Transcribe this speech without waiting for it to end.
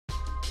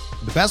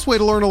The best way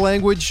to learn a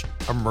language?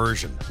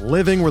 Immersion.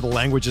 Living where the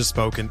language is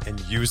spoken and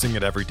using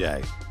it every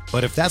day.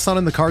 But if that's not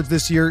in the cards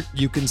this year,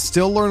 you can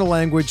still learn a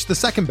language the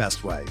second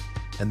best way,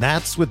 and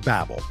that's with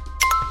Babbel.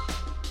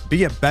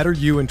 Be a better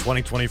you in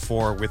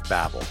 2024 with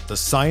Babbel, the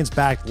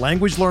science-backed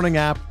language learning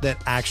app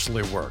that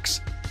actually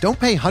works. Don't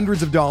pay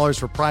hundreds of dollars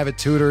for private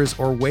tutors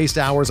or waste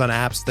hours on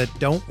apps that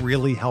don't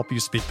really help you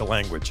speak the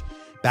language.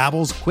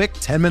 Babbel's quick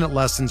 10-minute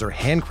lessons are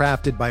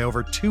handcrafted by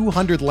over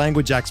 200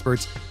 language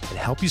experts and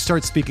help you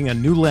start speaking a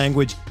new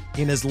language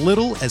in as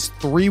little as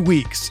 3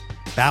 weeks.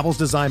 Babbel's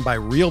designed by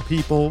real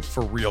people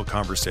for real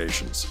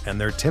conversations,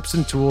 and their tips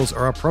and tools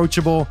are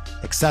approachable,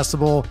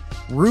 accessible,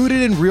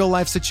 rooted in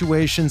real-life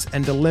situations,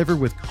 and delivered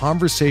with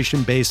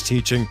conversation-based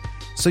teaching,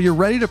 so you're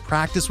ready to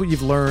practice what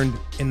you've learned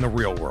in the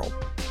real world.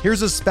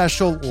 Here's a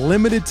special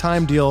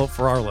limited-time deal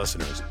for our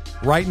listeners.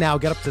 Right now,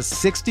 get up to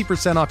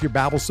 60% off your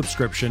Babbel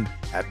subscription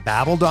at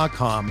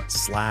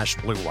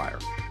babbel.com/Blue Wire.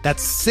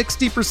 That's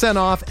 60%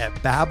 off at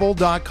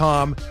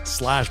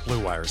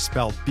babbel.com/Blue Wire,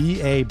 spelled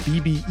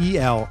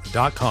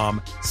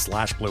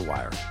BABBEL.com/Blue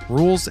Wire.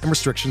 Rules and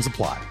restrictions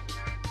apply.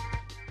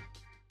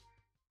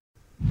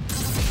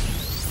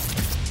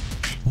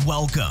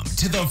 Welcome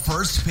to the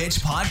First Pitch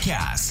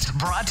Podcast,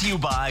 brought to you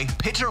by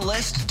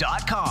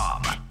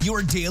PitcherList.com,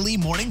 your daily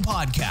morning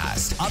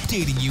podcast,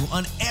 updating you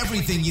on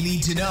everything you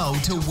need to know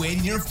to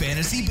win your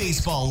fantasy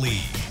baseball league.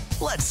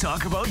 Let's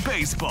talk about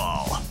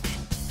baseball.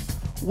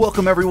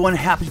 Welcome, everyone.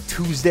 Happy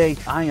Tuesday.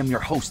 I am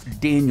your host,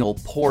 Daniel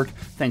Port.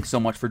 Thanks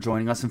so much for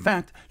joining us. In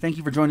fact, thank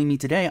you for joining me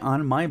today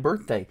on my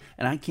birthday.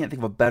 And I can't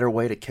think of a better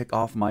way to kick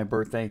off my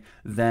birthday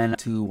than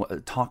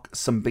to talk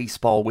some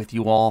baseball with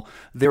you all.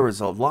 There was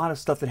a lot of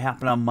stuff that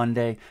happened on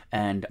Monday,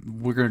 and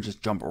we're going to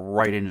just jump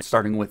right in,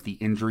 starting with the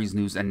injuries,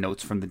 news, and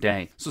notes from the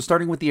day. So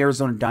starting with the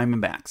Arizona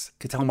Diamondbacks,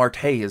 Ketel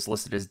Marte is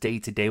listed as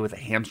day-to-day with a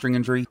hamstring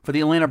injury. For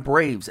the Atlanta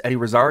Braves, Eddie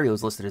Rosario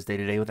is listed as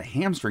day-to-day with a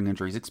hamstring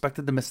injury. He's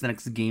expected to miss the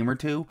next game or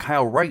two.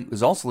 Kyle Wright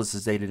is also listed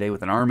as day-to-day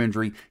with an arm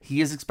injury.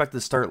 He is expected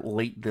to start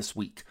late this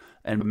week.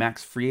 And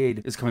Max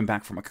Fried is coming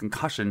back from a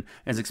concussion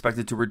and is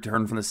expected to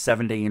return from the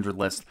 7-day injured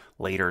list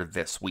later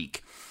this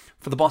week.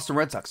 For the Boston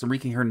Red Sox,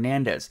 Enrique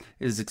Hernandez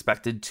is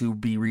expected to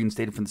be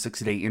reinstated from the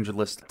 60-day injured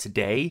list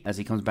today as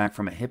he comes back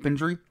from a hip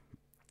injury.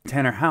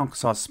 Tanner Houck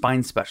saw a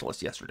spine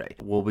specialist yesterday.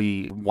 We'll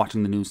be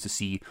watching the news to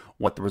see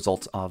what the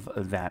results of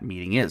that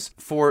meeting is.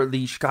 For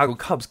the Chicago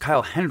Cubs,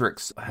 Kyle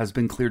Hendricks has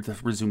been cleared to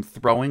resume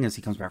throwing as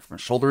he comes back from a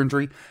shoulder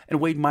injury, and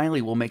Wade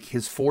Miley will make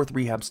his 4th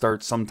rehab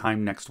start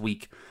sometime next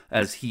week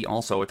as he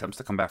also attempts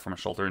to come back from a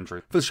shoulder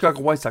injury. For the Chicago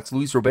White Sox,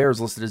 Luis Robert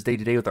is listed as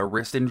day-to-day with a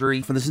wrist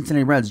injury. For the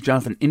Cincinnati Reds,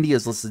 Jonathan India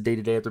is listed as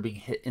day-to-day after being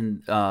hit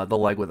in the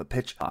leg with a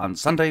pitch on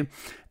Sunday,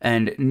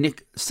 and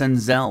Nick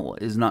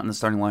Senzel is not in the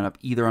starting lineup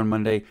either on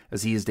Monday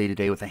as he is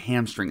day-to-day with a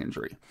hamstring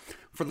injury.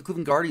 For the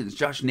Cleveland Guardians,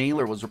 Josh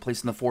Naylor was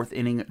replaced in the 4th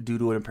inning due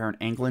to an apparent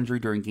ankle injury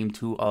during Game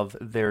 2 of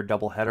their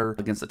doubleheader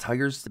against the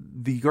Tigers.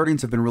 The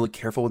Guardians have been really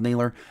careful with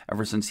Naylor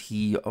ever since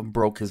he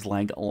broke his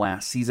leg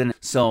last season,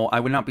 so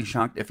I would not be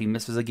shocked if he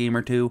misses a game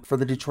or two. For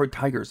the Detroit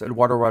Tigers,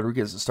 Eduardo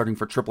Rodriguez is starting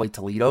for AAA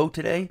Toledo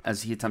today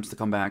as he attempts to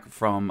come back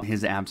from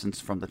his absence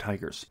from the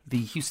Tigers.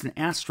 The Houston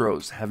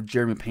Astros have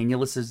Jeremy Pena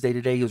listed as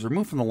day-to-day. He was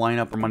removed from the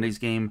lineup for Monday's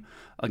game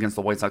against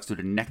the White Sox due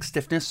to neck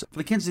stiffness. For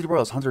the Kansas City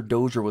Royals, Hunter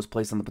Dozier was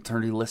placed on the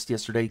paternity list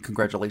yesterday.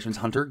 Congratulations,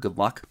 Hunter. Good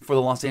luck. For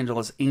the Los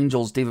Angeles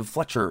Angels, David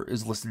Fletcher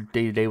is listed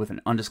day-to-day with an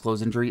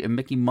undisclosed injury, and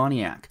Mickey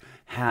Moniak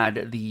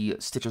had the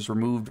stitches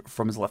removed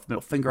from his left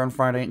middle finger on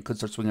Friday and could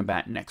start swinging a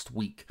bat next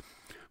week.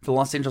 For the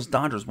Los Angeles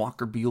Dodgers,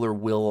 Walker Buehler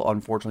will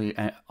unfortunately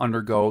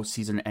undergo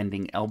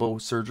season-ending elbow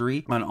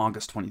surgery on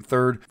August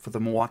 23rd. For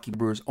the Milwaukee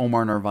Brewers,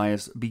 Omar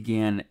Narvaez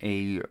began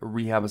a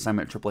rehab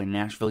assignment at AAA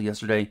Nashville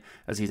yesterday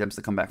as he attempts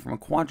to come back from a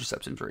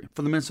quadriceps injury.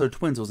 For the Minnesota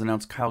Twins, it was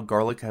announced Kyle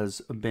Garlick has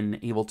been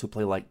able to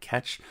play light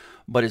catch,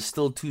 but is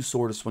still too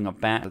sore to swing a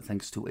bat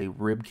thanks to a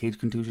rib cage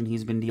contusion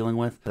he's been dealing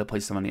with that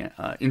placed him on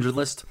the injured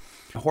list.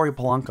 Jorge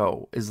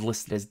Polanco is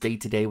listed as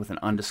day-to-day with an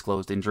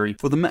undisclosed injury.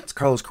 For the Mets,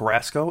 Carlos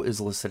Carrasco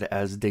is listed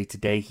as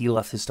day-to-day. He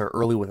left his start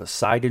early with a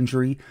side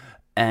injury,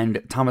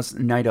 and Thomas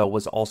Nido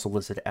was also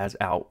listed as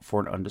out for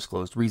an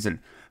undisclosed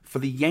reason. For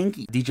the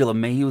Yankees, DJ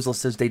LeMahieu was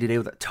listed as day-to-day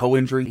with a toe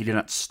injury. He did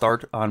not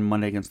start on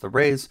Monday against the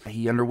Rays.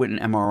 He underwent an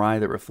MRI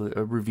that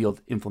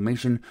revealed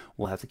inflammation.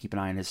 We'll have to keep an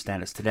eye on his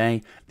status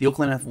today. The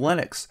Oakland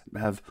Athletics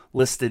have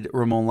listed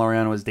Ramon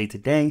Laureano as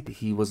day-to-day.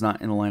 He was not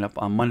in the lineup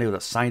on Monday with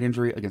a side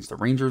injury against the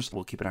Rangers.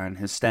 We'll keep an eye on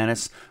his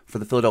status. For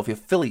the Philadelphia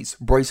Phillies,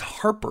 Bryce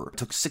Harper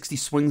took 60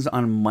 swings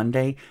on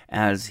Monday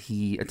as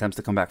he attempts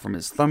to come back from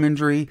his thumb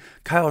injury.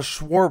 Kyle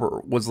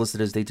Schwarber was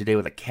listed as day-to-day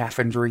with a calf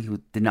injury, who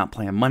did not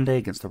play on Monday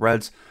against the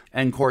Reds.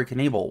 And Corey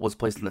Knebel was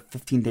placed on the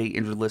 15-day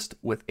injured list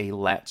with a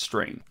lat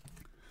strain.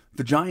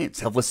 The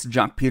Giants have listed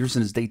Jock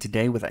Peterson as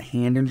day-to-day with a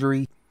hand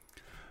injury.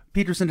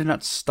 Peterson did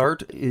not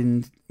start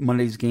in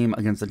Monday's game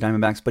against the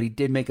Diamondbacks, but he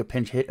did make a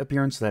pinch hit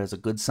appearance, so that is a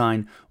good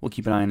sign. We'll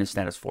keep an eye on his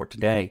status for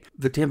today.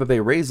 The Tampa Bay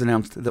Rays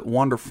announced that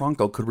Wander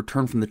Franco could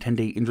return from the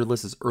 10-day injured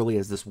list as early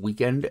as this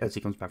weekend as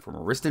he comes back from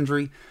a wrist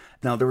injury.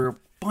 Now, there were a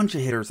bunch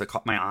of hitters that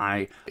caught my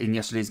eye in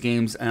yesterday's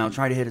games, and I'll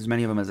try to hit as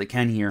many of them as I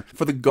can here.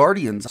 For the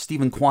Guardians,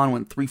 Stephen Kwan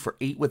went 3 for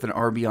 8 with an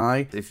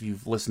RBI. If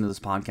you've listened to this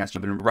podcast,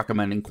 you've been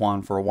recommending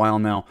Kwan for a while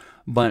now,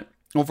 but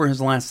over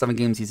his last 7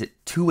 games, he's at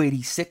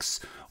 286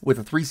 with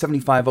a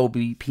 375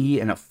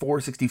 OBP and a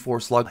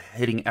 464 slug,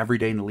 hitting every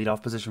day in the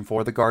leadoff position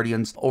for the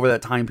Guardians. Over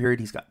that time period,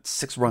 he's got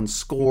 6 runs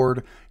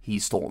scored.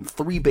 He's stolen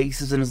 3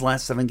 bases in his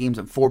last 7 games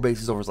and 4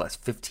 bases over his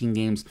last 15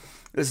 games.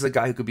 This is a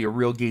guy who could be a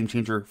real game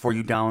changer for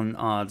you down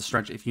the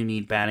stretch if you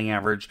need batting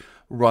average,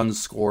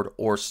 runs scored,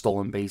 or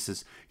stolen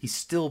bases. He's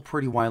still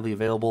pretty widely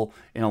available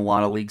in a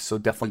lot of leagues, so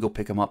definitely go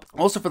pick him up.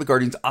 Also for the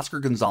Guardians, Oscar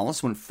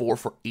Gonzalez went 4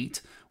 for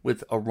 8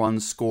 with a run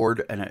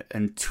scored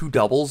and 2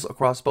 doubles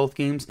across both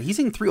games. He's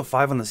hitting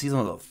 .305 on the season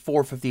with a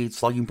 .458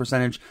 slugging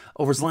percentage.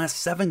 Over his last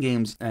 7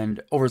 games and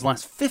over his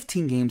last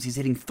 15 games, he's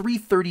hitting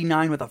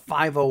 .339 with a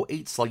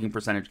 .508 slugging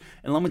percentage.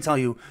 And let me tell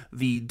you,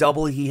 the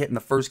double he hit in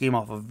the first game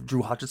off of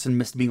Drew Hutchison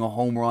missed being a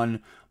home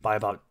run by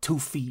about 2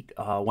 feet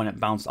when it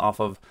bounced off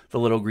of the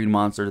Little Green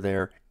Monster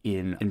there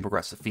in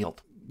Progressive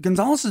Field.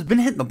 Gonzalez has been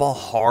hitting the ball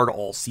hard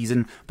all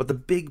season, but the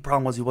big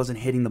problem was he wasn't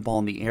hitting the ball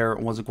in the air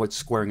and wasn't quite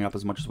squaring it up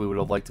as much as we would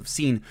have liked to have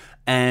seen.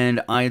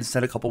 And I had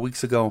said a couple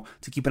weeks ago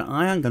to keep an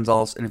eye on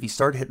Gonzalez, and if he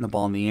started hitting the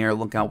ball in the air,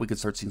 look out, we could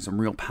start seeing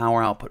some real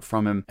power output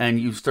from him. And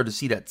you start to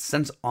see that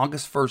since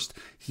August 1st,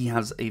 he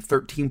has a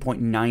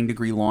 13.9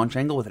 degree launch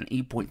angle with an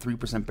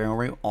 8.3% barrel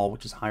rate, all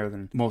which is higher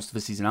than most of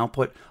his season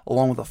output,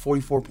 along with a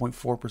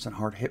 44.4%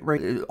 hard hit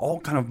rate. It all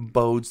kind of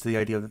bodes to the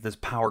idea that this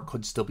power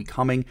could still be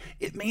coming.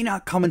 It may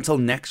not come until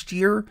next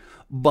year,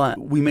 but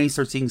we may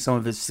start seeing some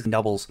of his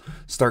doubles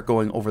start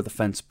going over the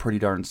fence pretty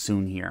darn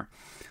soon here.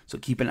 So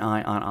keep an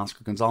eye on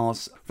Oscar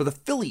Gonzalez. For the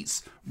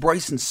Phillies,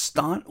 Bryson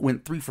Stott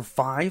went 3 for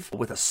 5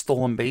 with a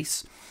stolen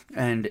base,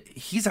 and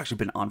he's actually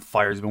been on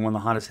fire. He's been one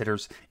of the hottest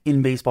hitters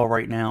in baseball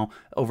right now.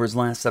 Over his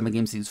last 7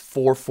 games, he's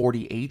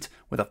 448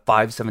 with a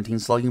 517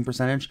 slugging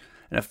percentage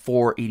and a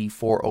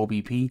 484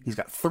 OBP. He's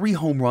got 3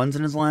 home runs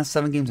in his last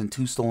 7 games and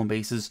 2 stolen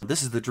bases.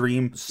 This is the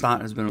dream.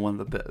 Stott has been one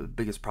of the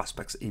biggest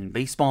prospects in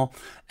baseball,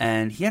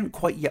 and he hadn't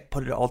quite yet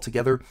put it all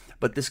together,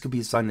 but this could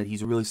be a sign that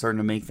he's really starting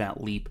to make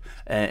that leap,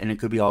 and it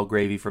could be all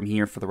gravy from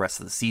here for the rest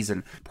of the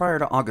season. Prior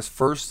to August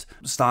 1st,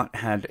 Stott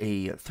had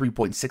a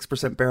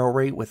 3.6% barrel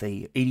rate with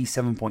a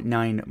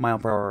 87.9 mile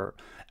per hour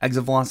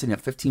exit velocity, a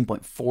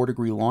 15.4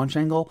 degree launch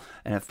angle,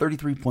 and a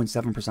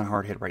 33.7%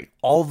 hard hit rate.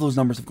 All of those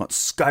numbers have gone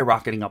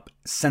skyrocketing up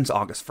since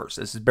August 1st.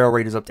 His barrel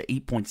rate is up to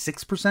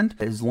 8.6%.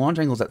 His launch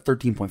angle is at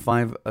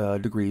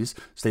 13.5 degrees,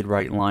 stayed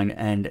right in line,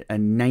 and a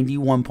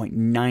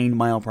 91.9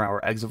 mile per hour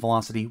exit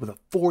velocity with a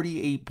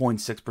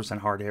 48.6%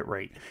 hard hit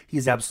rate. He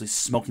is absolutely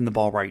smoking the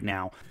ball right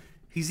now.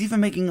 He's even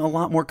making a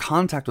lot more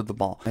contact with the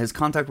ball. His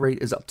contact rate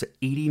is up to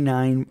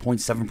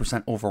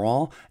 89.7%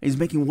 overall. He's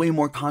making way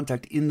more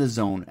contact in the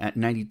zone at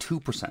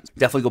 92%.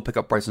 Definitely go pick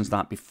up Bryson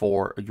Stott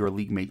before your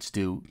league mates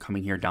do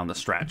coming here down the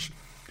stretch.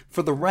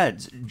 For the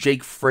Reds,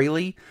 Jake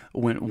Fraley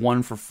went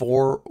 1 for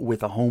 4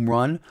 with a home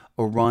run,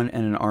 a run,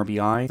 and an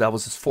RBI. That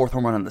was his 4th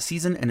home run on the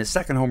season, and his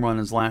 2nd home run in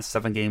his last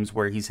 7 games,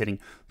 where he's hitting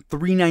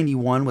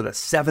 .391 with a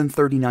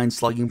 .739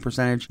 slugging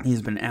percentage.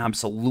 He's been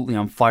absolutely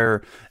on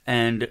fire,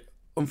 and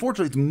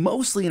unfortunately, it's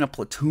mostly in a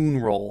platoon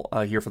role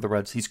here for the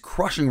Reds. He's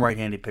crushing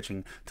right-handed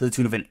pitching to the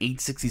tune of an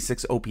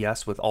 866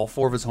 OPS with all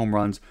 4 of his home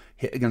runs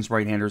hit against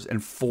right-handers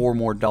and 4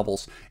 more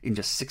doubles in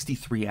just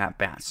 63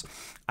 at-bats.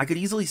 I could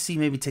easily see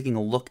maybe taking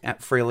a look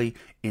at Fraley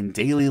in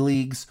daily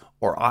leagues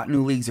or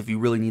Ottoneu leagues if you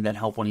really need that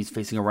help when he's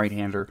facing a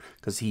right-hander,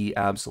 because he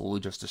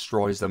absolutely just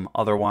destroys them.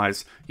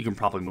 Otherwise, you can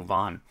probably move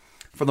on.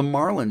 For the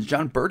Marlins,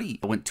 John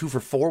Berti went 2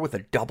 for 4 with a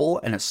double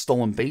and a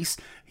stolen base.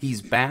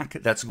 He's back.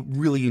 That's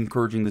really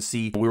encouraging to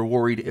see. We were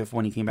worried if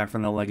when he came back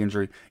from the leg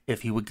injury,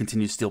 if he would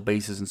continue to steal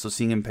bases. And so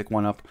seeing him pick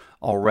one up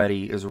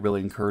already is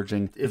really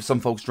encouraging. If some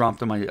folks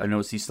dropped him, I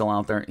noticed he's still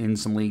out there in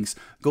some leagues.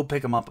 Go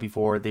pick him up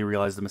before they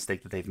realize the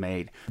mistake that they've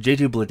made.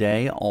 JJ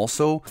Bleday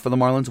also for the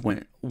Marlins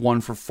went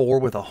 1 for 4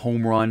 with a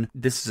home run.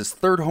 This is his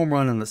 3rd home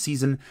run in the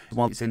season,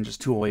 while he's in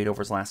just 208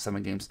 over his last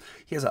 7 games.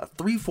 He has a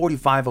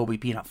 345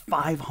 OBP and a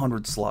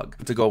 500 slug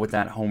to go with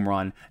that home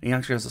run. And he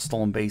actually has a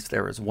stolen base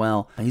there as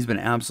well. And he's been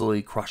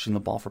absolutely crushing the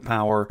ball for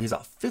power. He's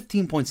a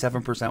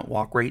 15.7%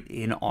 walk rate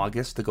in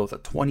August to go with a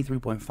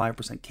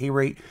 23.5% K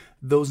rate.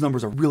 Those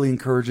numbers are really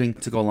encouraging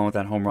to go along with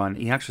that home run.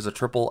 He actually has a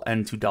triple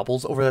and 2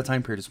 doubles over that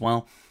time period as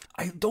well.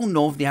 I don't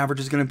know if the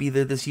average is going to be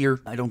there this year.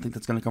 I don't think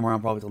that's going to come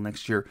around probably till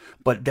next year,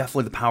 but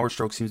definitely the power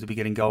stroke seems to be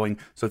getting going.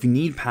 So if you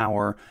need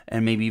power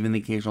and maybe even the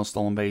occasional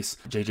stolen base,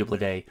 JJ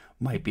Bleday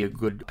might be a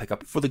good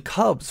pickup. For the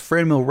Cubs,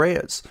 Franmil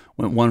Reyes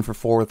went 1 for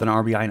 4 with an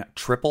RBI and a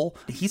triple.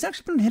 He's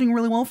actually been hitting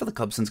really well for the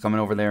Cubs since coming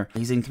over there.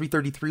 He's hitting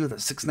 .333 with a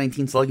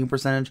 .619 slugging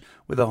percentage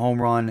with a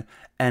home run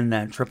and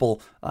that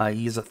triple.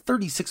 He has a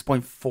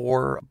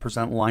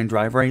 36.4% line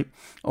drive rate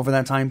over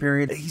that time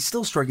period. He's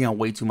still striking out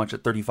way too much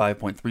at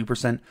 35.3%,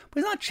 but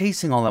he's not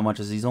chasing all that much,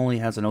 as he only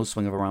has an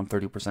O-swing of around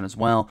 30% as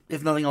well.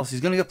 If nothing else, he's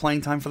going to get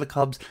playing time for the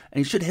Cubs, and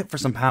he should hit for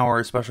some power,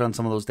 especially on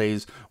some of those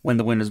days when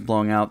the wind is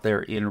blowing out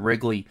there in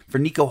Wrigley. For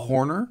Nico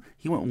Hoerner,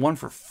 he went 1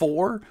 for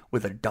 4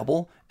 with a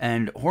double,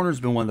 and Hoerner's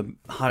been one of the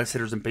hottest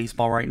hitters in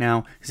baseball right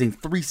now. He's hitting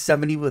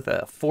 .370 with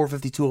a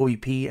 .452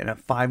 OBP and a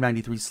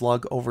 .593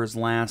 slug over his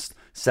last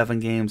 7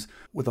 games,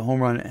 with a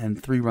home run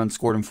and 3 runs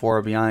scored and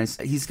 4 RBIs.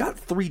 He's got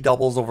 3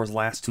 doubles over his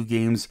last 2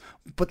 games,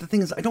 but the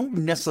thing is, I don't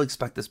necessarily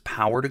expect this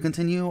power to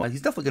continue.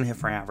 He's definitely going to hit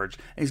for average,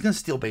 and he's going to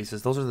steal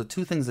bases. Those are the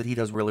 2 things that he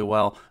does really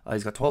well.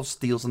 He's got 12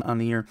 steals on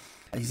the year.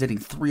 He's hitting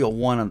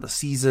 .301 on the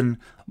season,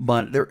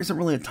 but there isn't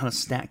really a ton of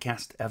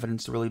StatCast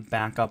evidence to really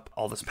back up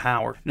all this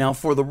power. Now,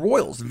 for the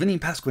Royals, Vinny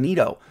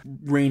Pasquantino,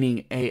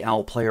 reigning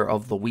AL Player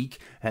of the Week,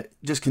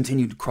 just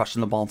continued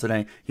crushing the ball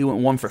today. He went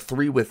 1 for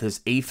 3 with his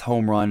 8th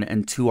home run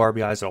and 2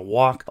 RBIs and a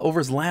walk. Over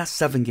his last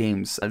 7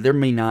 games, there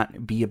may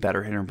not be a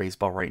better hitter in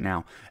baseball right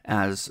now,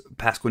 as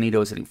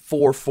Pasquantino is hitting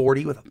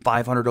 .440 with a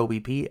 .500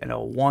 OBP and a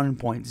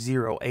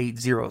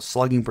 1.080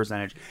 slugging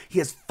percentage. He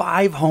has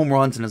 5 home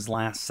runs in his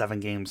last 7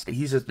 games.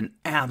 He's just been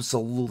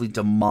absolutely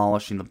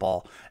demolishing the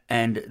ball,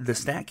 and the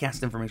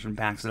StatCast information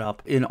backs it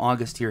up. In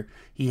August here,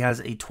 he has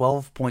a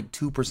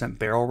 12.2%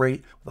 barrel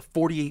rate with a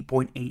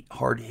 48.8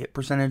 hard hit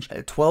percentage,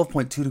 a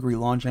 12.2 degree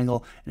launch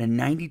angle, and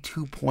a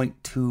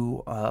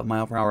 92.2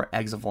 mile per hour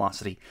exit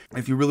velocity.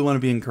 If you really want to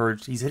be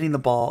encouraged, he's hitting the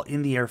ball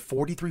in the air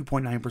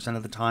 43.9%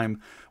 of the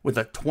time with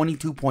a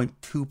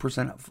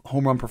 22.2%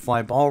 home run per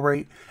fly ball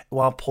rate,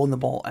 while pulling the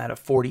ball at a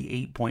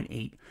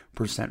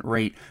 48.8%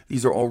 rate.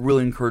 These are all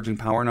really encouraging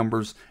power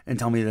numbers and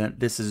tell me that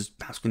this is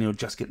Pasquantino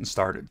just getting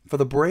started. For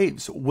the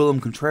Braves, Willem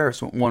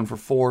Contreras went 1 for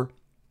 4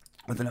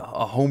 with a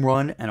home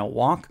run and a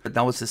walk.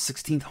 That was his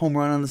 16th home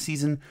run on the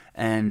season,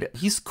 and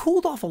he's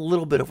cooled off a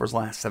little bit over his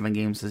last 7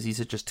 games, as he's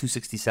at just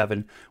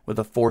 .267 with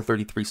a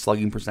 .433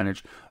 slugging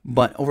percentage.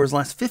 But over his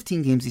last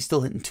 15 games, he's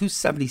still hitting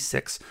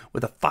 .276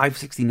 with a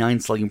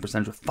 .569 slugging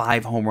percentage with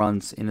 5 home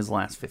runs in his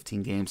last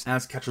 15 games.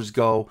 As catchers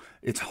go,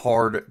 it's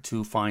hard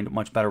to find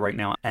much better right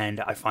now, and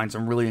I find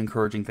some really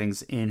encouraging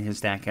things in his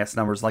StatCast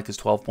numbers, like his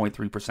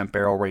 12.3%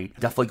 barrel rate.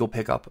 Definitely go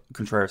pick up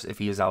Contreras if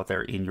he is out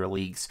there in your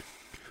leagues.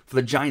 For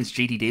the Giants,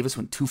 J.D. Davis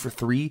went 2 for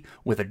 3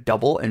 with a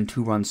double and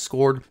 2 runs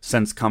scored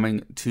since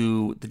coming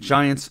to the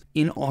Giants.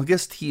 In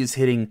August, he is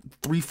hitting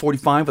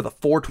 .345 with a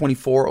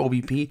 .424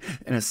 OBP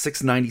and a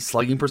 .690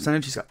 slugging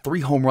percentage. He's got 3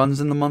 home runs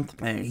in the month,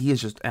 and he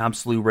is just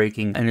absolutely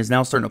raking and is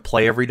now starting to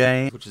play every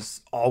day, which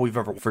is all we've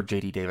ever for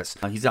J.D. Davis.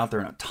 He's out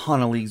there in a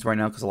ton of leagues right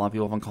now because a lot of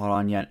people haven't caught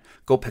on yet.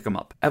 Go pick him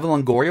up. Evan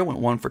Longoria went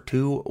 1 for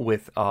 2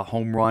 with a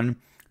home run,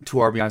 2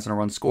 RBIs and a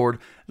run scored.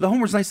 The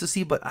homer's nice to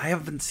see, but I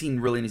haven't seen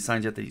really any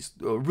signs yet that he's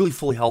really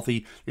fully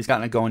healthy. He's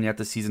gotten it going yet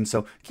this season,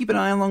 so keep an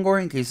eye on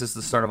Longoria in case this is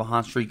the start of a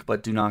hot streak,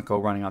 but do not go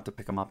running out to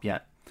pick him up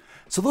yet.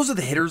 So those are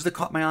the hitters that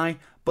caught my eye,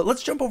 but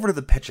let's jump over to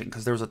the pitching,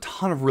 because there's a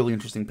ton of really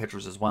interesting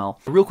pitchers as well.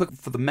 Real quick,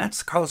 for the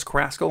Mets, Carlos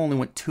Carrasco only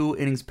went 2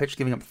 innings pitched,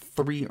 giving up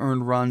 3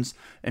 earned runs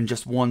and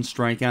just 1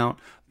 strikeout.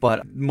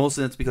 But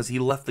mostly that's because he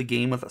left the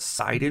game with a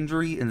side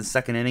injury in the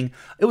second inning.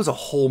 It was a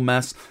whole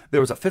mess.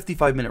 There was a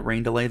 55-minute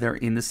rain delay there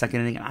in the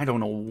second inning. I don't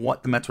know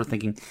what the Mets were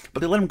thinking, but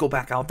they let him go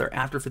back out there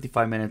after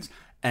 55 minutes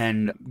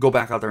and go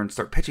back out there and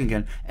start pitching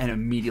again, and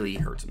immediately he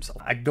hurts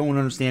himself. I don't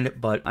understand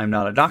it, but I'm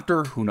not a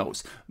doctor. Who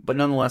knows? But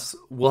nonetheless,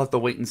 we'll have to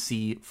wait and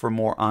see for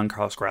more on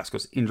Carlos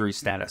Carrasco's injury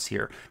status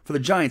here. For the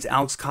Giants,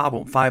 Alex Cobb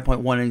went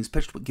 5.1 innings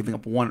pitched, but giving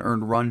up 1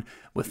 earned run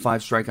with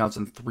 5 strikeouts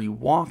and 3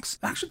 walks.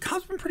 Actually,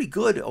 Cobb's been pretty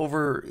good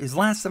over his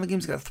last 7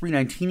 games. He's got a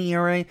 .319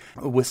 ERA,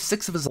 with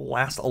 6 of his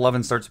last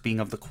 11 starts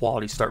being of the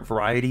quality start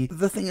variety.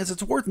 The thing is,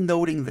 it's worth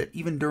noting that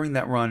even during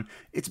that run,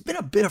 it's been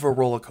a bit of a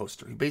roller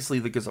coaster. He basically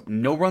either gives up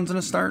no runs in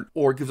a start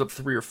or gives up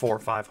 3 or 4 or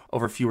 5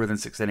 over fewer than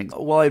 6 innings.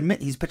 While I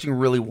admit he's pitching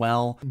really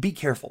well, be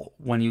careful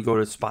when you go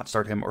to spot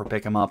start him or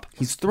pick him up.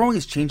 He's throwing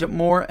his changeup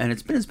more, and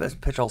it's been his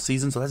best pitch all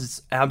season, so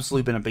that's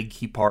absolutely been a big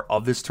key part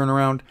of this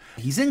turnaround.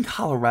 He's in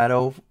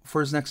Colorado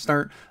for his next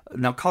start.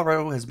 Now,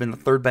 Colorado has been the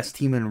 3rd best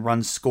team in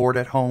runs scored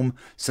at home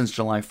since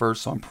July 1st,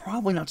 so I'm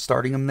probably not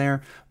starting him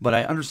there, but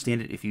I understand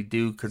it if you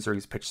do, considering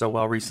he's pitched so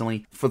well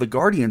recently. For the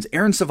Guardians,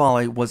 Aaron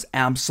Civale was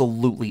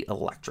absolutely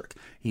electric.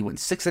 He went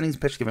 6 innings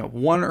pitched, giving up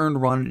 1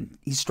 earned run.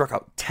 He struck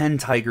out 10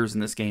 Tigers in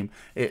this game.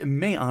 It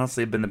may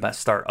honestly have been the best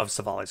start of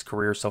Civale's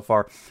career so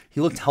far. He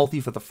looked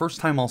healthy for the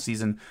first time all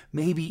season,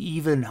 maybe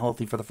even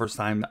healthy for the first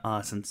time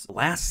since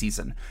last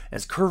season,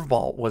 as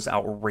curveball was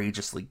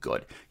outrageously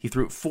good. He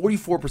threw it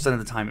 44% of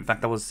the time. In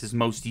fact, that was his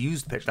most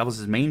used pitch. That was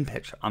his main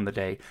pitch on the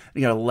day. And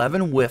he got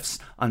 11 whiffs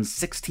on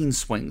 16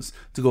 swings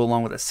to go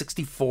along with a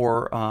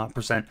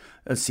 64%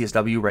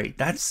 CSW rate.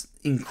 That's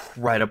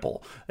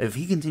incredible. If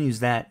he continues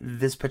that,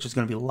 this pitch is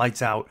going to be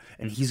lights out,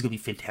 and he's going to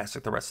be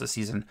fantastic the rest of the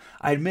season.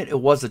 I admit it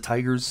was the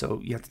Tigers, so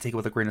you have to take it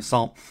with a grain of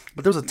salt,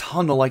 but there's a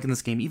ton to like in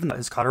this game. Even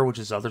his cutter, which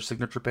is his other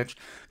signature pitch,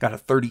 got a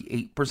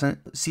 38%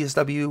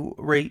 CSW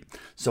rate,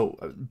 so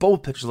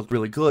both pitches look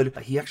really good.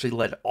 He actually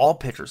led all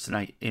pitchers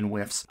tonight in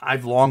whiffs.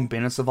 I've long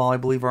been a Civale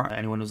believer.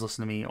 Anyone who's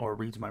listened to me or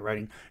reads my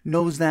writing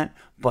knows that,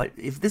 but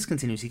if this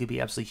continues, he could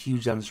be absolutely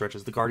huge down the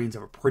stretches. The Guardians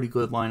have a pretty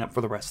good lineup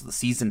for the rest of the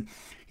season.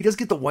 He does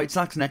get the White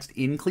Sox next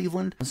in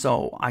Cleveland,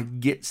 so I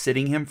get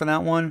sitting him for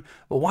that one,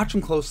 but watch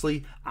him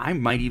closely. I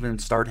might even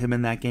start him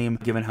in that game,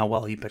 given how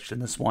well he pitched in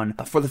this one.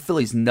 For the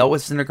Phillies, Noah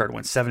Syndergaard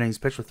went 7 innings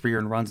pitched with 3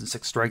 earned runs and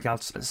 6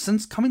 strikeouts.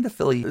 Since coming to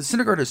Philly,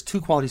 Syndergaard has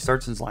 2 quality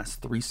starts in his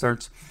last 3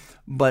 starts,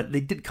 but they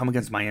did come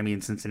against Miami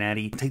and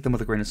Cincinnati. Take them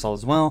with a grain of salt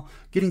as well.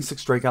 Getting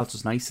 6 strikeouts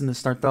was nice in this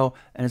start, though,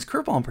 and his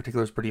curveball in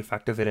particular is pretty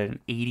effective. It had an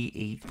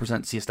 88%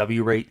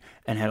 CSW rate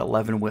and had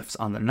 11 whiffs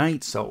on the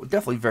night, so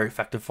definitely very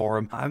effective for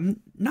him.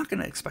 I'm not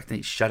going to expect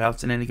any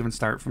shutouts in any given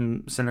start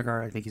from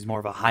Syndergaard. I think he's more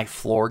of a high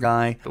floor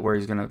guy, where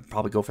he's going to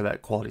probably go for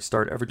that quality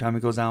start every time he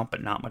goes out,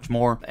 but not much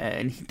more.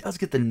 And he does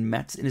get the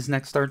Mets in his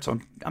next start, so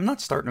I'm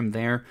not starting him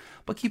there,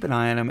 but keep an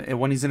eye on him. And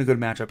when he's in a good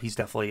matchup, he's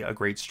definitely a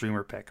great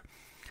streamer pick.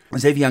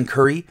 Xavier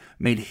Curry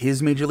made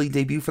his major league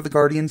debut for the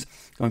Guardians,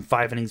 going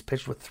 5 innings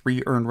pitched with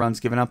 3 earned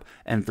runs given up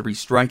and 3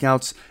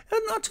 strikeouts.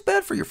 And not too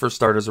bad for your first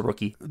start as a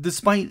rookie.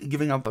 Despite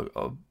giving up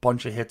a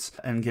bunch of hits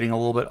and getting a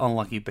little bit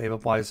unlucky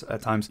BABIP-wise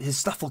at times, his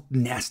stuff looked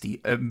nasty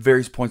at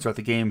various points throughout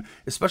the game,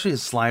 especially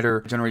his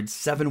slider generated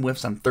 7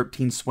 whiffs on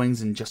 13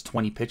 swings in just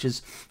 20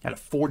 pitches, had a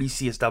 40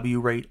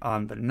 CSW rate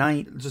on the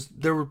night.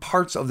 There were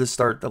parts of this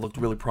start that looked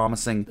really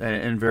promising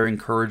and very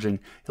encouraging.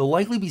 He'll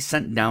likely be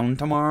sent down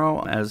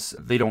tomorrow, as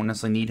they don't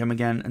necessarily need him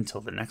again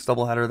until the next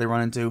doubleheader they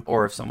run into,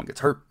 or if someone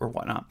gets hurt or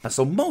whatnot.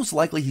 So most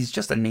likely he's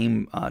just a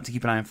name to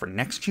keep an eye on for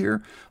next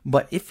year,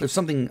 but if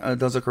something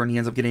does occur and he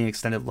ends up getting an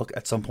extended look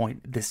at some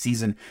point this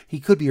season, he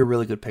could be a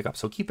really good pickup.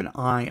 So keep an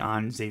eye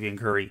on Xavier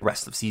Curry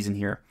rest of season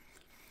here.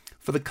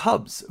 For the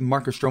Cubs,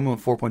 Marcus Stroman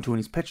with 4.2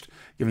 innings pitched,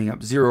 giving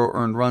up 0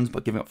 earned runs,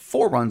 but giving up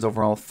 4 runs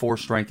overall, 4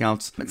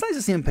 strikeouts. It's nice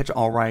to see him pitch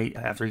all right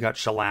after he got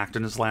shellacked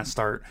in his last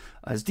start.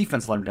 His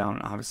defense let him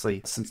down,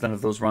 obviously, since none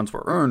of those runs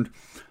were earned.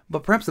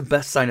 But perhaps the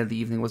best sign of the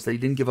evening was that he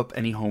didn't give up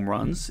any home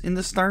runs in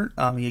this start.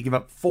 He gave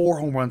up 4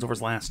 home runs over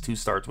his last 2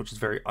 starts, which is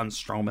very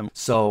un-Stroman.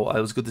 So it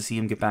was good to see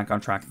him get back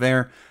on track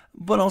there.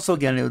 But also,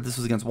 again, this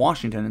was against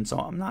Washington, and so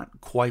I'm not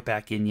quite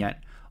back in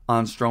yet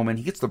on Stroman.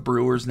 He gets the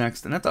Brewers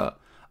next, and that's a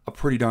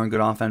pretty darn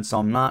good offense, so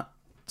I'm not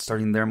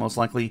starting there most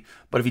likely.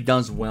 But if he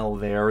does well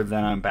there,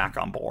 then I'm back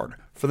on board.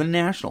 For the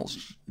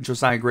Nationals,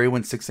 Josiah Gray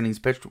went 6 innings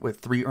pitched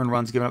with 3 earned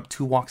runs, giving up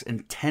 2 walks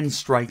and 10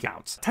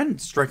 strikeouts. 10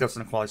 strikeouts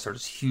in a quality start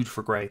is huge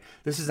for Gray.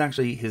 This is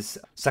actually his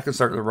second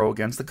start in a row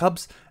against the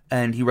Cubs,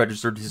 and he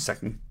registered his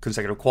second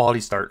consecutive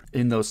quality start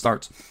in those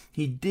starts.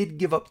 He did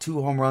give up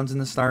 2 home runs in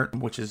the start,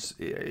 which is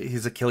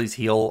his Achilles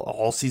heel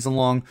all season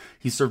long.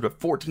 He served up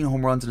 14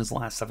 home runs in his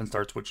last 7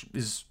 starts, which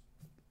is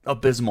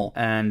abysmal,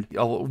 and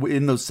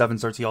in those 7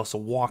 starts he also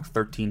walked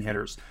 13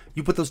 hitters.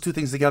 You put those 2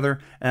 things together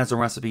and that's a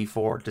recipe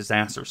for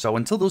disaster. So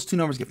until those 2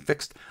 numbers get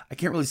fixed, I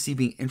can't really see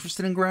being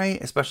interested in Gray,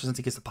 especially since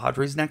he gets the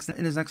Padres next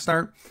in his next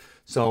start.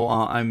 So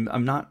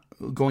I'm not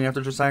going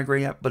after Josiah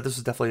Gray yet, but this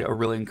is definitely a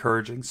really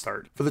encouraging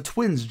start. For the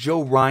Twins,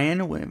 Joe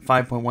Ryan went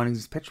 5.1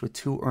 innings pitched with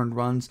 2 earned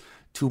runs,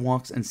 2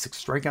 walks, and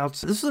 6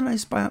 strikeouts. This was a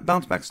nice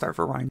bounce back start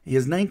for Ryan. He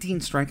has 19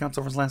 strikeouts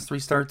over his last 3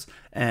 starts,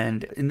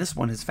 and in this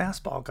one, his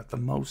fastball got the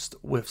most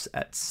whiffs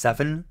at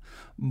 7,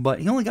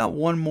 but he only got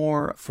 1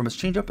 more from his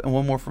changeup and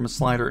 1 more from his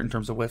slider in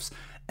terms of whiffs,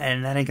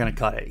 and that ain't going to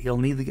cut it. He'll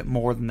need to get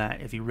more than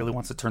that if he really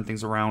wants to turn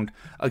things around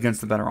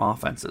against the better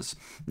offenses.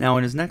 Now,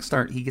 in his next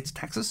start, he gets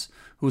Texas,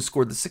 who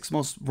scored the 6th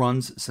most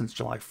runs since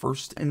July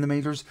 1st in the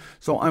majors.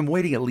 So I'm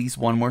waiting at least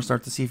 1 more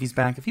start to see if he's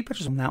back. If he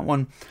pitches on that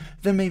one,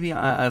 then maybe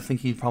I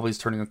think he probably is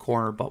turning a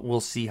corner, but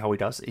we'll see how he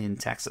does in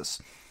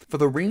Texas. For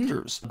the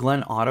Rangers,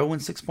 Glenn Otto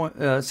went 6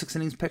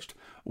 innings pitched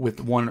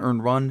with 1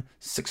 earned run,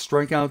 6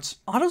 strikeouts.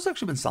 Otto's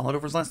actually been solid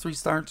over his last 3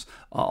 starts,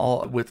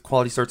 all with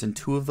quality starts in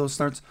 2 of those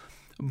starts.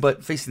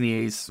 But facing the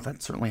A's,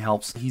 that certainly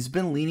helps. He's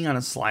been leaning on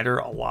his slider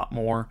a lot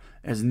more,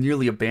 has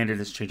nearly abandoned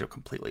his changeup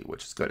completely,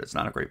 which is good. It's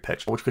not a great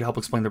pitch, which could help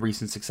explain the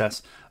recent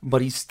success.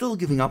 But he's still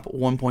giving up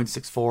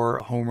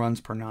 1.64 home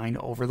runs per 9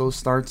 over those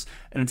starts.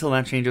 And until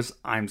that changes,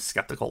 I'm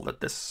skeptical that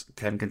this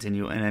can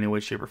continue in any way,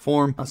 shape, or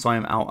form. So I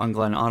am out on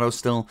Glenn Otto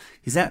still.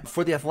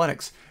 For the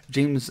Athletics,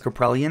 James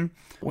Kaprielian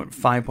went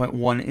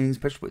 5.1 innings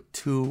pitched with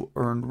 2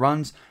 earned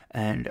runs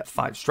and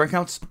 5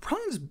 strikeouts.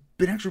 Kaprielian's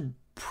been actually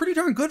pretty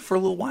darn good for a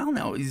little while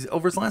now. He's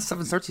over his last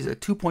 7 starts, he's at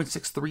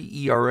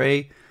 2.63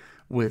 ERA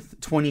with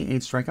 28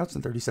 strikeouts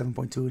and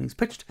 37.2 innings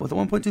pitched with a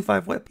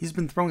 1.25 whip. He's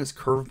been throwing his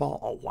curveball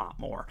a lot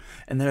more,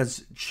 and that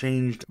has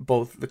changed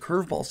both the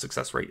curveball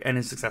success rate and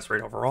his success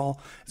rate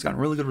overall. It's gotten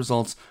really good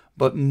results,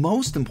 but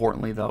most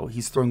importantly, though,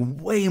 he's throwing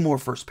way more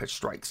first pitch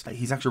strikes.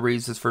 He's actually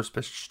raised his first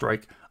pitch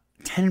strike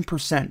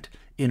 10%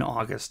 in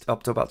August,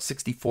 up to about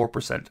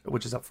 64%,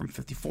 which is up from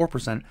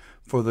 54%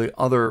 for the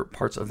other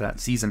parts of that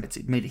season.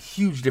 It made a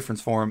huge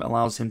difference for him. It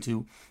allows him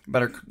to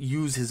better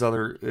use his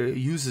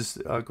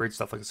great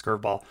stuff like his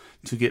curveball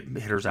to get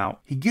hitters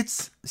out. He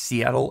gets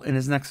Seattle in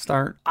his next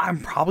start. I'm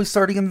probably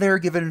starting him there,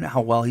 given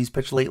how well he's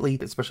pitched lately,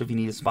 especially if you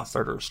need a spot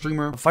starter or a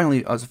streamer.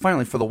 Finally,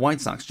 for the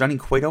White Sox, Johnny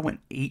Cueto went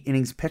 8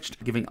 innings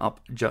pitched, giving up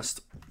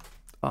just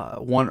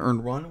 1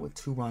 earned run with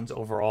 2 runs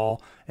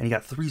overall, and he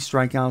got 3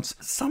 strikeouts.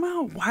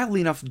 Somehow,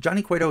 wildly enough,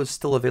 Johnny Cueto is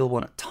still available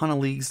in a ton of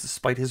leagues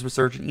despite his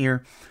resurgent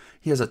year.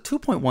 He has a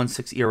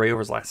 2.16 ERA over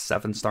his last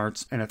 7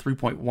 starts and a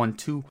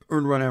 3.12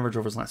 earned run average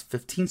over his last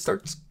 15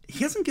 starts. He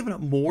hasn't given up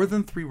more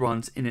than 3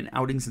 runs in an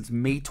outing since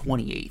May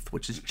 28th,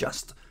 which is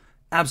just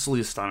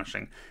absolutely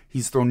astonishing.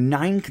 He's thrown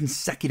 9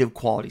 consecutive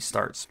quality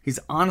starts. He's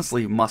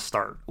honestly must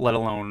start, let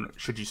alone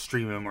should you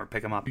stream him or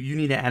pick him up. You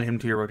need to add him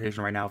to your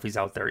rotation right now if he's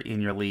out there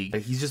in your league.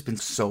 He's just been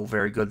so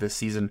very good this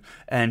season,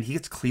 and he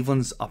gets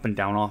Cleveland's up and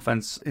down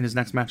offense in his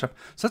next matchup.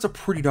 So that's a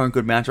pretty darn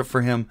good matchup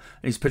for him,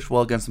 and he's pitched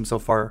well against them so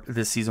far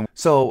this season.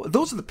 So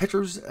those are the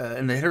pitchers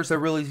and the hitters that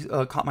really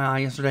caught my eye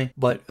yesterday.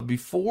 But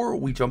before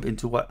we jump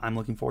into what I'm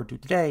looking forward to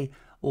today,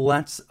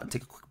 let's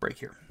take a quick break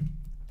here.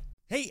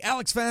 Hey,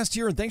 Alex Fast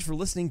here, and thanks for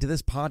listening to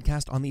this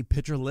podcast on the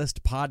Pitcher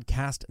List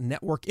Podcast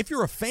Network. If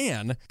you're a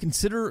fan,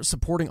 consider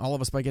supporting all of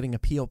us by getting a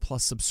PL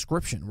Plus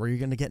subscription, where you're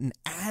going to get an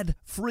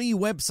ad-free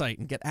website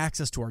and get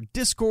access to our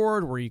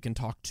Discord, where you can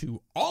talk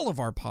to all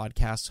of our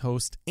podcast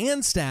hosts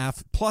and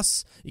staff.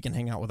 Plus, you can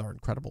hang out with our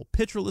incredible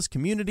Pitcher List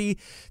community.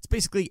 It's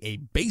basically a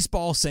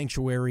baseball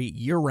sanctuary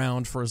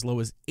year-round for as low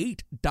as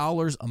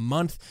 $8 a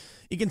month.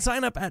 You can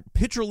sign up at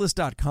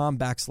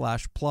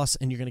pitcherlist.com/plus,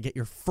 and you're going to get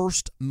your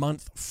first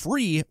month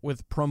free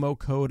with promo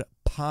code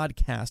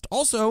podcast.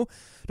 Also,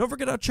 don't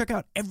forget to check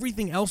out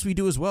everything else we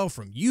do as well,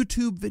 from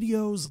YouTube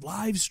videos,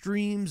 live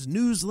streams,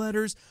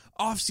 newsletters,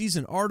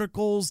 off-season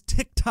articles,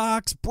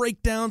 TikToks,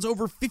 breakdowns,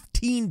 over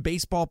 15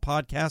 baseball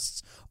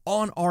podcasts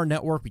on our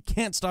network. We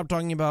can't stop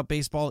talking about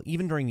baseball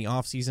even during the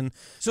off-season.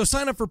 So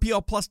sign up for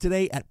PL Plus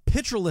today at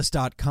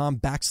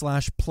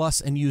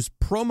pitcherlist.com/plus and use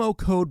promo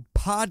code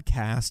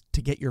podcast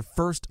to get your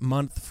first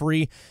month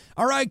free.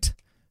 All right.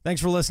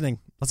 Thanks for listening.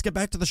 Let's get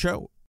back to the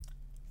show.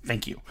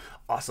 Thank you.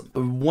 Awesome.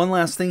 One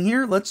last thing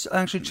here. Let's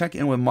actually check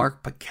in with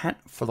Mark Paquette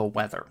for the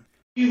weather.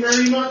 Thank you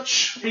very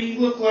much. We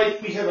look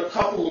like we have a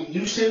couple of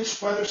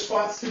nuisance weather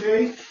spots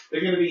today.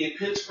 They're going to be in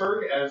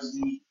Pittsburgh as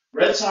the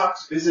Red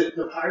Sox visit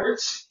the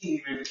Pirates in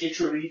an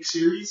intra-league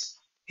series,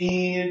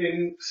 and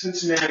in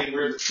Cincinnati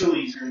where the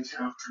Phillies are in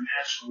town for a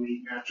National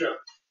League matchup.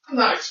 I'm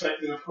not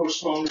expecting a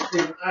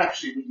postponement. I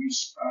actually would be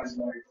surprised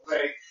by the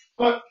delay,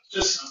 but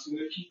just something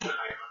to keep an eye on.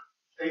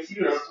 Thank you,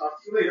 and I'll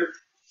talk to you later.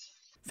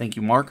 Thank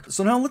you, Mark.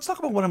 So now let's talk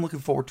about what I'm looking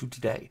forward to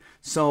today.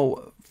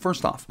 So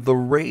first off, the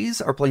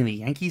Rays are playing the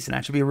Yankees, and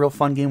that should be a real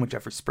fun game with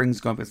Jeffrey Springs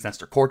going up against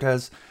Nestor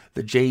Cortez.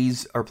 The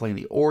Jays are playing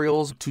the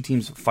Orioles, 2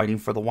 teams fighting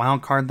for the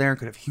wild card there.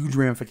 Could have huge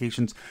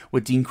ramifications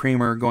with Dean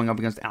Kramer going up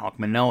against Alek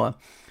Manoah.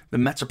 The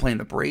Mets are playing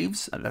the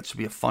Braves. That should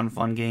be a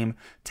fun game.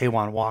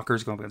 Taijuan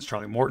Walker's going up against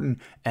Charlie Morton.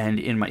 And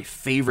in my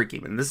favorite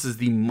game, and this is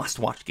the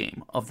must-watch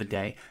game of the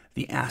day,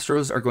 the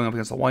Astros are going up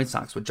against the White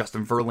Sox with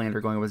Justin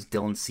Verlander going up against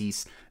Dylan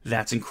Cease.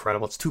 That's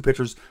incredible. It's 2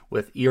 pitchers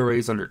with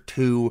ERAs under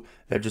 2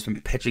 that have just been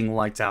pitching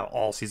lights out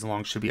all season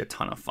long. Should be a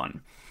ton of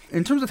fun.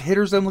 In terms of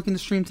hitters I'm looking to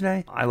stream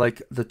today, I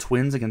like the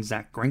Twins against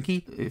Zach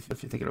Greinke. If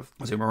you're thinking of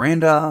Jose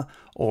Miranda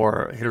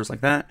or hitters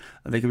like that,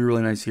 they could be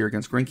really nice here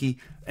against Greinke.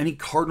 Any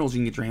Cardinals you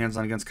can get your hands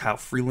on against Kyle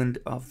Freeland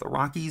of the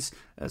Rockies,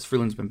 as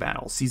Freeland's been bad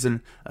all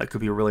season. It could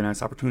be a really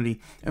nice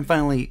opportunity. And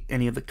finally,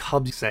 any of the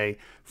Cubs, say,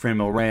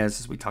 Franmil Reyes,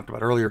 as we talked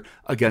about earlier,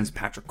 against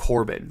Patrick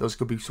Corbin. Those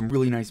could be some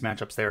really nice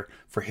matchups there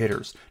for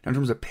hitters. Now, in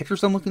terms of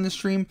pitchers I'm looking to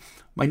stream,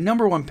 my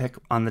number 1 pick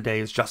on the day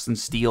is Justin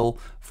Steele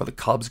for the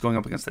Cubs going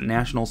up against the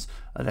Nationals.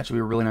 That should be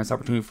a really nice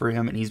opportunity for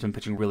him, and he's been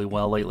pitching really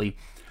well lately.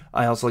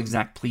 I also like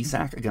Zach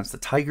Plesac against the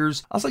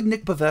Tigers. I also like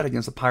Nick Pivetta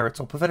against the Pirates.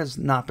 So Pivetta has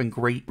not been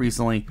great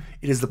recently.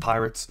 It is the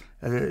Pirates.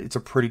 It's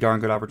a pretty darn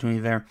good opportunity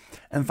there.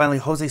 And finally,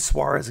 Jose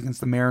Suarez against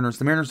the Mariners.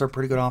 The Mariners are a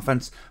pretty good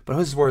offense, but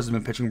Jose Suarez has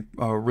been pitching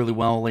really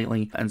well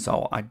lately, and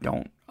so I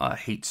don't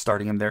hate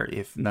starting him there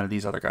if none of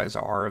these other guys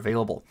are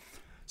available.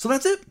 So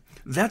that's it.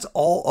 That's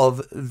all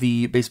of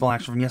the baseball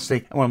action from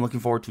yesterday and what I'm looking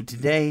forward to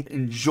today.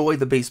 Enjoy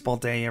the baseball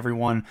day,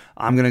 everyone.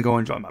 I'm going to go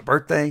enjoy my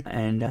birthday,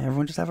 and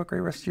everyone just have a great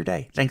rest of your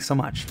day. Thanks so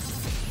much.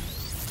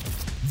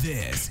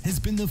 This has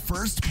been the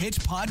First Pitch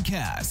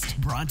Podcast,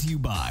 brought to you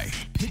by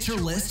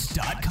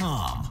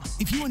PitcherList.com.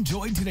 If you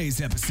enjoyed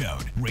today's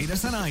episode, rate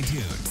us on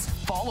iTunes,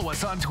 follow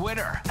us on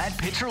Twitter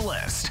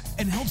 @PitcherList,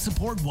 and help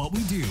support what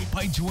we do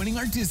by joining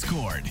our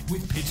Discord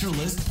with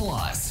PitcherList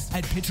Plus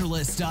at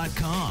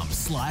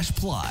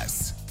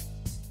PitcherList.com/plus.